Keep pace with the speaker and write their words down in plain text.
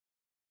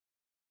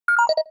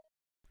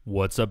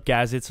What's up,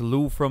 guys? It's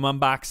Lou from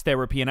Unbox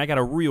Therapy, and I got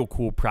a real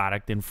cool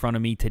product in front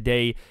of me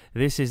today.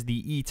 This is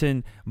the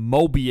Eton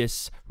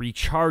Mobius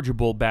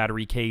rechargeable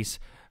battery case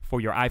for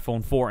your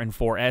iPhone 4 and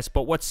 4S.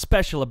 But what's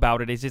special about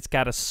it is it's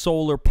got a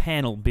solar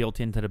panel built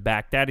into the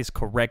back. That is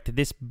correct.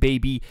 This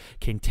baby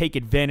can take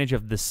advantage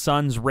of the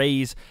sun's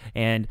rays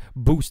and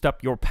boost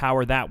up your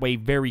power that way.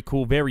 Very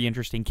cool, very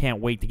interesting.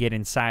 Can't wait to get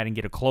inside and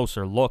get a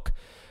closer look.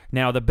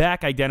 Now, the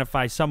back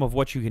identifies some of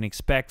what you can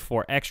expect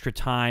for extra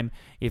time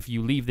if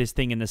you leave this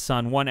thing in the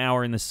sun. 1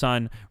 hour in the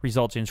sun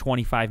results in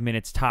 25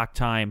 minutes talk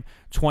time,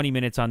 20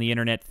 minutes on the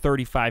internet,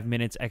 35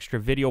 minutes extra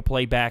video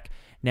playback.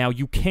 Now,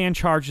 you can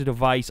charge the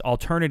device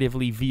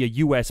alternatively via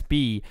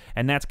USB,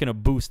 and that's going to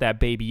boost that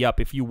baby up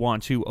if you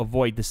want to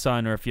avoid the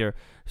sun, or if you're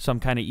some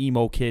kind of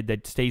emo kid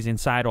that stays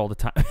inside all the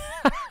time.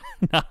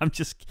 No, I'm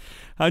just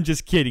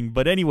kidding.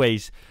 But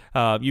anyways,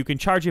 you can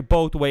charge it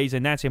both ways,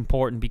 and that's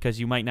important because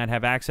you might not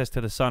have access to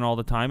the sun all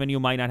the time, and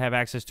you might not have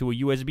access to a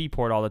USB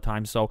port all the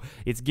time. So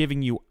it's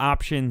giving you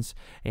options,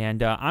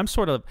 and I'm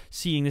sort of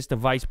seeing this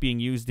device being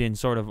used in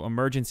sort of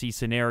emergency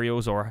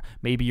scenarios, or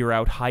maybe you're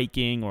out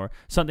hiking or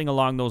something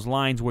along those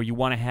lines where you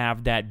want to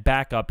have that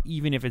backup,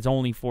 even if it's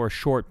only for a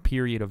short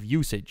period of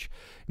usage.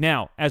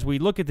 Now, as we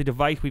look at the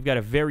device, we've got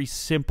a very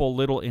simple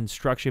little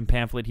instruction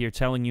pamphlet here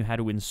telling you how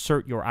to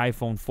insert your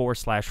iPhone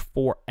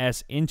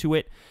 4/4S into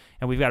it.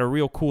 And we've got a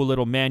real cool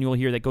little manual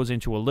here that goes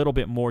into a little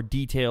bit more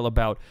detail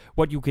about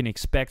what you can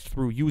expect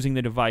through using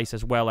the device,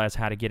 as well as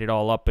how to get it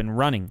all up and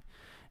running.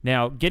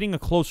 Now, getting a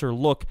closer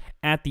look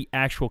at the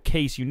actual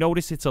case, you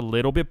notice it's a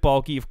little bit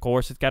bulky. Of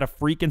course, it's got a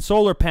freaking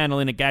solar panel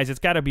in it, guys. It's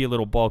got to be a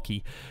little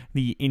bulky.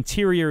 The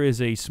interior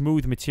is a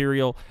smooth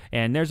material,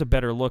 and there's a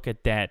better look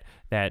at that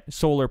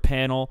solar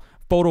panel.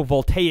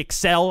 Photovoltaic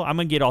cell. I'm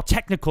going to get all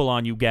technical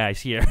on you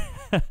guys here.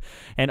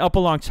 And up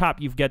along top,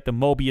 you've got the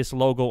Mobius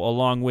logo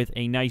along with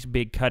a nice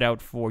big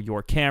cutout for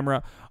your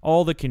camera.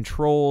 All the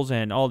controls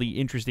and all the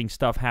interesting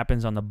stuff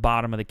happens on the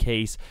bottom of the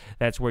case.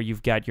 That's where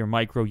you've got your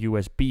micro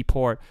USB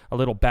port, a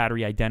little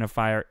battery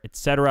identifier,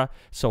 etc.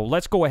 So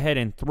let's go ahead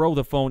and throw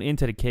the phone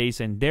into the case,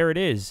 and there it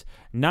is.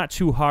 Not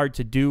too hard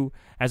to do.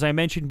 As I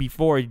mentioned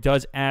before, it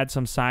does add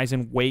some size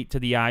and weight to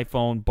the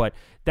iPhone, but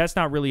that's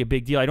not really a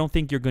big deal. I don't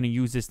think you're going to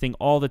use this thing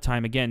all the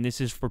time. Again, this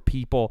is for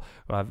people,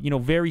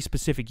 very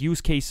specific use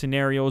case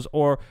scenarios,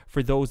 or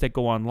for those that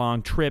go on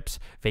long trips,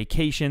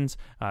 vacations,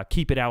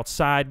 keep it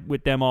outside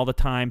with them all the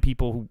time,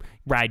 people who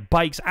ride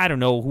bikes, I don't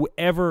know,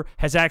 whoever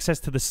has access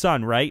to the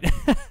sun, right?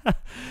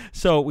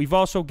 So we've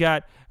also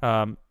got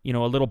a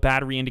little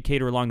battery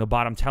indicator along the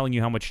bottom telling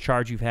you how much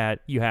charge you have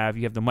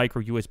the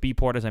micro USB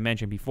port, as I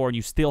mentioned before, and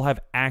you still have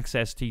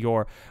access to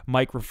your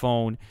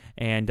microphone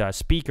and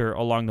speaker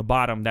along the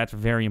bottom. That's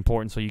very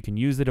important, so you can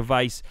use the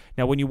device.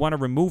 Now, when you want to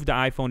remove the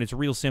iPhone, it's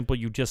real simple.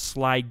 You just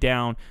slide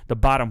down the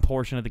bottom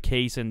portion of the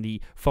case, and the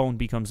phone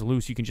becomes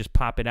loose. You can just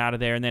pop it out of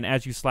there, and then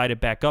as you slide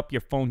it back up,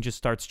 your phone just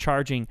starts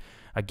charging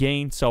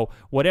again. So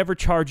whatever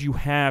charge you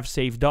have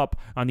saved up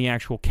on the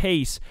actual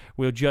case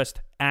will just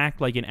act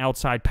like an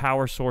outside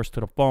power source to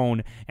the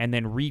phone, and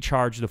then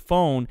recharge the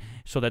phone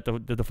so that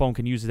the phone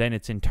can use then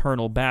its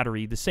internal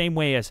battery, the same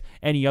way as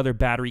any other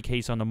battery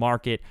case on the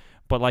market.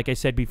 But like I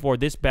said before,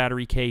 this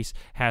battery case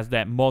has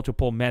that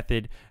multiple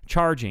method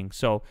charging.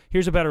 So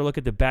here's a better look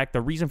at the back.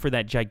 The reason for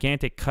that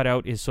gigantic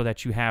cutout is so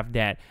that you have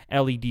that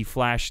LED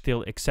flash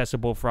still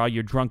accessible for all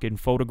your drunken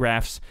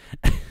photographs.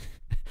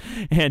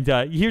 And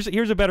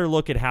here's a better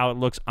look at how it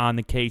looks on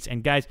the case.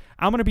 And guys,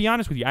 I'm going to be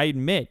honest with you. I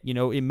admit,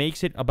 it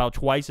makes it about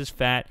twice as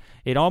fat.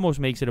 It almost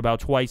makes it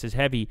about twice as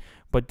heavy.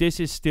 But this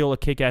is still a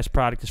kick-ass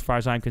product as far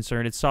as I'm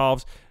concerned. It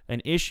solves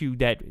an issue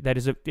that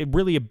is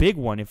really a big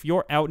one. If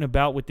you're out and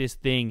about with this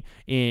thing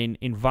in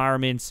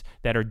environments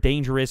that are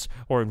dangerous,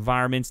 or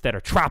environments that are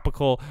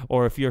tropical,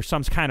 or if you're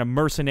some kind of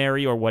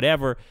mercenary or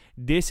whatever,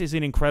 this is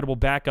an incredible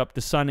backup.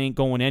 The sun ain't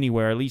going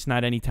anywhere, at least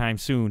not anytime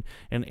soon,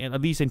 and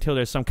at least until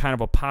there's some kind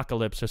of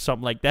apocalypse or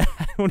something like that.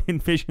 I don't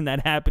envision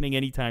that happening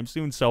anytime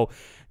soon. So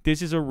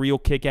this is a real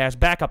kick-ass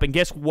backup. And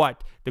guess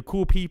what? The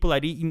cool people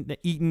at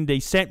Eton, they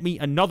sent me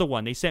another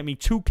one. They sent me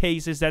 2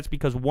 cases. That's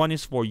because one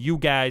is for you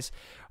guys.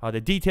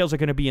 The details are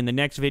going to be in the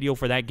next video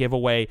for that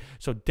giveaway.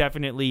 So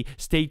definitely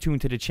stay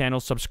tuned to the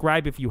channel.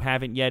 Subscribe if you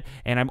haven't yet.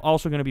 And I'm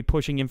also going to be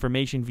pushing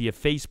information via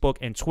Facebook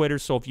and Twitter.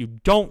 So if you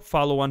don't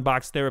follow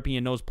Unbox Therapy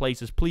in those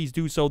places, please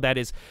do so. That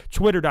is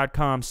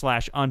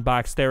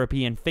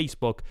twitter.com/unboxtherapy and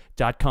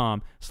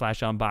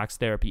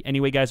facebook.com/unboxtherapy.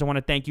 Anyway, guys, I want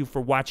to thank you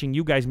for watching.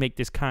 You guys make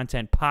this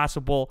content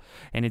possible.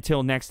 And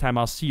until next time,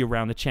 I'll see you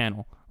around the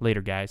channel.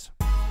 Later, guys.